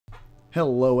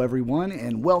Hello everyone,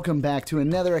 and welcome back to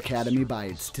another Academy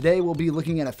Bytes. Today we'll be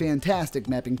looking at a fantastic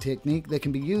mapping technique that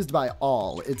can be used by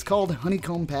all. It's called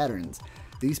honeycomb patterns.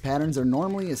 These patterns are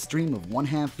normally a stream of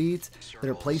 1/2 beats that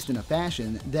are placed in a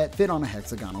fashion that fit on a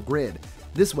hexagonal grid.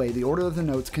 This way, the order of the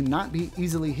notes cannot be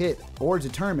easily hit or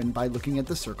determined by looking at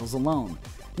the circles alone,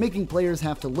 making players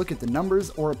have to look at the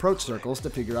numbers or approach circles to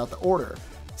figure out the order.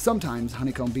 Sometimes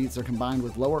honeycomb beats are combined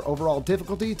with lower overall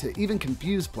difficulty to even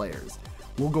confuse players.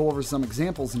 We'll go over some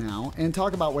examples now and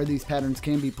talk about where these patterns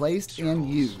can be placed and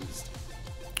used.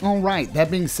 Alright,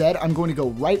 that being said, I'm going to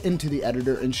go right into the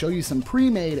editor and show you some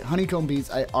pre-made honeycomb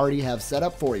beats I already have set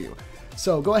up for you.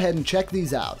 So go ahead and check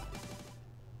these out.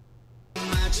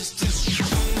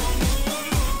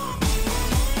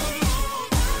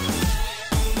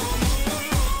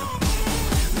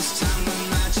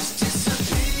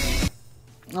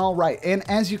 Alright, and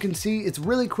as you can see, it's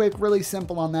really quick, really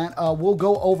simple on that. We'll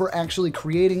go over actually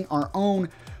creating our own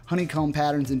honeycomb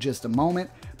patterns in just a moment.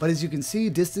 But as you can see,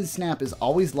 distance snap is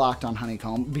always locked on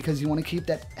honeycomb because you want to keep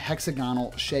that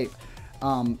hexagonal shape.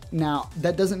 Now,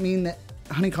 that doesn't mean that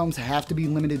honeycombs have to be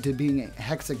limited to being a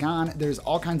hexagon. There's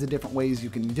all kinds of different ways you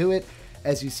can do it.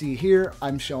 As you see here,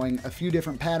 I'm showing a few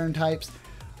different pattern types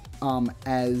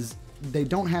as they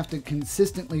don't have to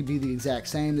consistently be the exact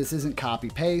same. This isn't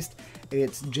copy-paste.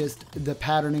 It's just the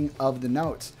patterning of the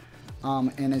notes.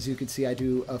 And as you can see, I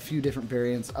do a few different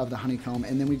variants of the honeycomb,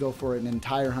 and then we go for an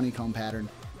entire honeycomb pattern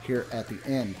here at the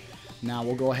end. Now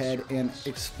we'll go ahead and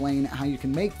explain how you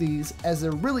can make these, as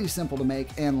they're really simple to make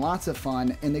and lots of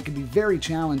fun, and they can be very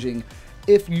challenging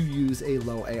if you use a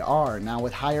low AR. Now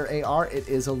with higher AR, it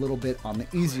is a little bit on the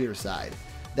easier side.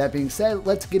 That being said,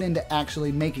 let's get into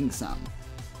actually making some.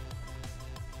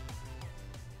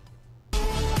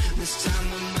 This time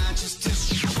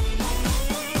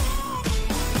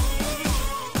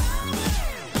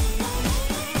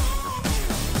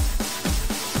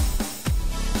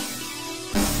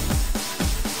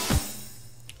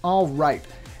Alright,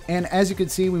 and as you can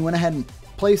see, we went ahead and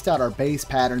placed out our base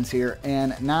patterns here,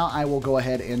 and now I will go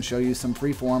ahead and show you some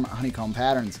freeform honeycomb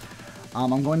patterns.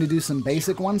 I'm going to do some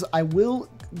basic ones. I will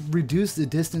reduce the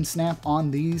distance snap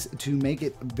on these to make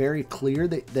it very clear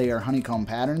that they are honeycomb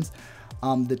patterns.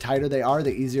 The tighter they are,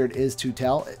 the easier it is to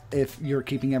tell if you're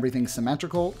keeping everything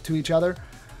symmetrical to each other.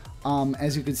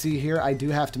 As you can see here, I do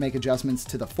have to make adjustments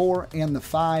to the 4 and the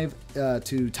 5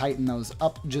 to tighten those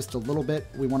up just a little bit.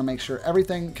 We want to make sure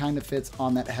everything kind of fits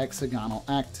on that hexagonal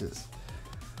axis.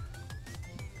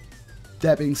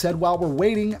 That being said, while we're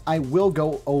waiting, I will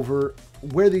go over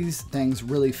where these things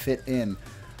really fit in.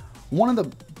 One of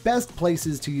the best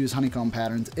places to use honeycomb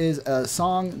patterns is a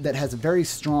song that has a very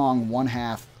strong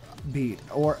 1/2 beat,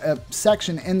 or a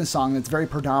section in the song that's very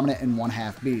predominant in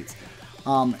 1/2 beats.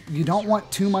 You don't want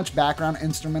too much background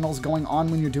instrumentals going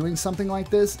on when you're doing something like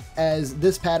this, as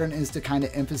this pattern is to kind of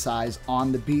emphasize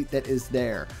on the beat that is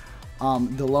there.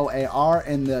 The low AR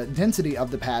and the density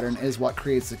of the pattern is what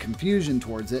creates the confusion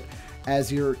towards it,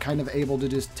 as you're kind of able to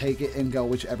just take it and go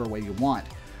whichever way you want.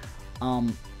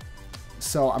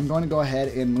 So I'm going to go ahead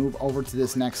and move over to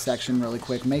this next section really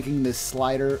quick, making this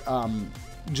slider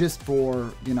just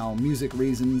for, you know, music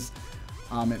reasons.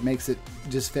 It makes it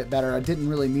just fit better. I didn't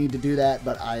really need to do that,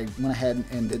 but I went ahead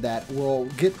and did that. We'll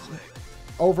get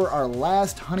over our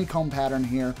last honeycomb pattern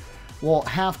here. Well,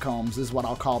 half combs is what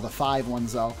I'll call the 5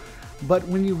 ones though. But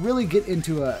when you really get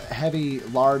into a heavy,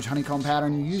 large honeycomb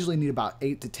pattern, you usually need about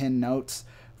 8 to 10 notes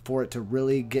for it to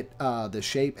really get the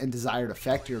shape and desired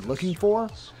effect you're looking for.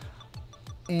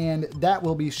 And that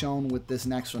will be shown with this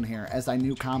next one here. As I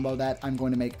new combo that, I'm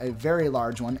going to make a very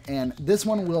large one, and this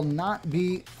one will not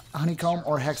be honeycomb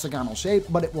or hexagonal shape,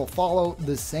 but it will follow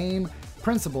the same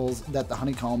principles that the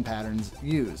honeycomb patterns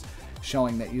use,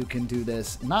 showing that you can do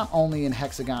this not only in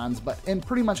hexagons, but in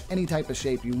pretty much any type of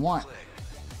shape you want,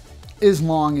 as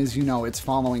long as you know it's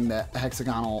following the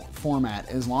hexagonal format,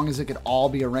 as long as it could all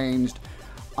be arranged.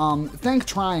 Think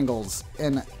triangles,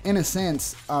 and in a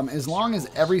sense, as long as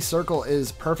every circle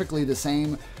is perfectly the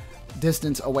same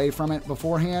distance away from it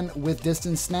beforehand with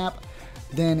distance snap,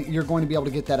 then you're going to be able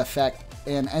to get that effect.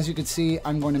 And as you can see,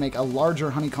 I'm going to make a larger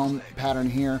honeycomb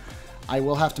pattern here. I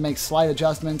will have to make slight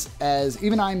adjustments, as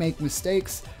even I make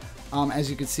mistakes. As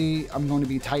you can see, I'm going to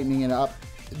be tightening it up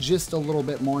just a little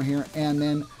bit more here, and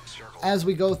then as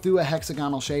we go through a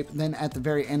hexagonal shape, then at the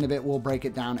very end of it, we'll break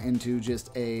it down into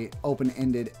just a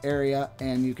open-ended area,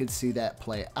 and you can see that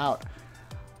play out.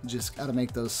 Just got to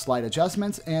make those slight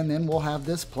adjustments, and then we'll have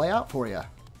this play out for you.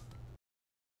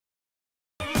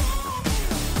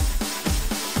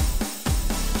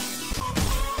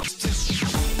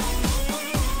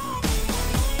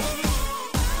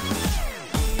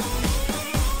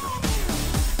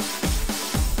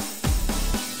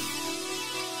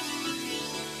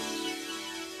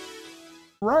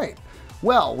 Right.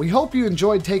 Well, we hope you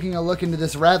enjoyed taking a look into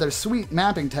this rather sweet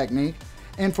mapping technique.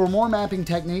 And for more mapping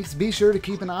techniques, be sure to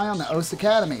keep an eye on the OS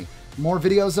Academy. More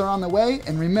videos are on the way,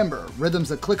 and remember, rhythm's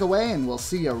a click away, and we'll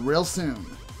see you real soon.